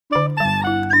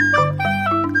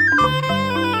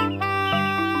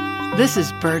This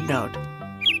is BirdNote.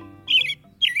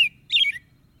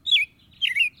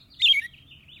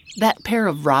 That pair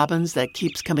of robins that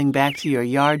keeps coming back to your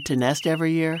yard to nest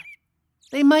every year,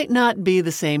 they might not be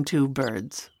the same two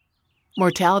birds.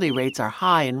 Mortality rates are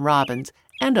high in robins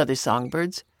and other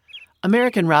songbirds.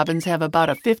 American robins have about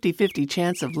a 50-50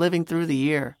 chance of living through the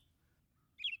year.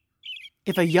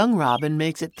 If a young robin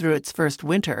makes it through its first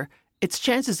winter, its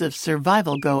chances of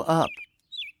survival go up.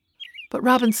 But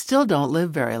robins still don't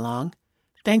live very long.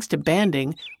 Thanks to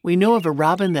banding, we know of a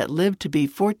robin that lived to be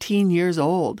 14 years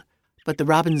old, but the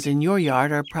robins in your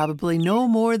yard are probably no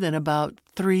more than about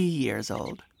 3 years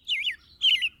old.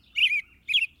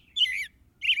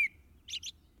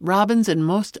 Robins and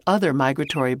most other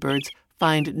migratory birds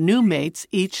find new mates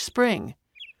each spring.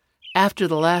 After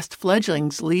the last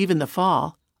fledglings leave in the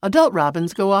fall, adult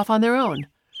robins go off on their own.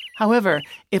 However,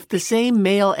 if the same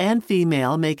male and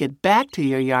female make it back to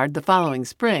your yard the following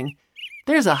spring,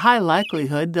 there's a high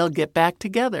likelihood they'll get back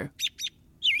together.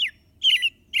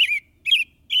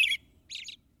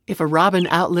 If a robin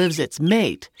outlives its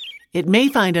mate, it may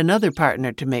find another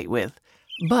partner to mate with,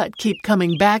 but keep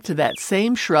coming back to that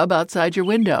same shrub outside your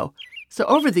window. So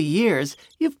over the years,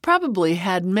 you've probably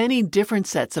had many different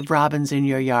sets of robins in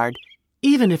your yard,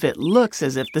 even if it looks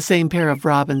as if the same pair of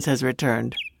robins has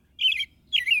returned.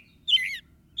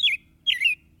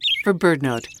 For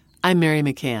BirdNote, I'm Mary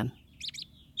McCann.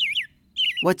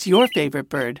 What's your favorite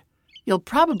bird? You'll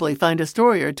probably find a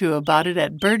story or two about it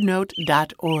at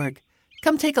birdnote.org.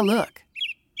 Come take a look.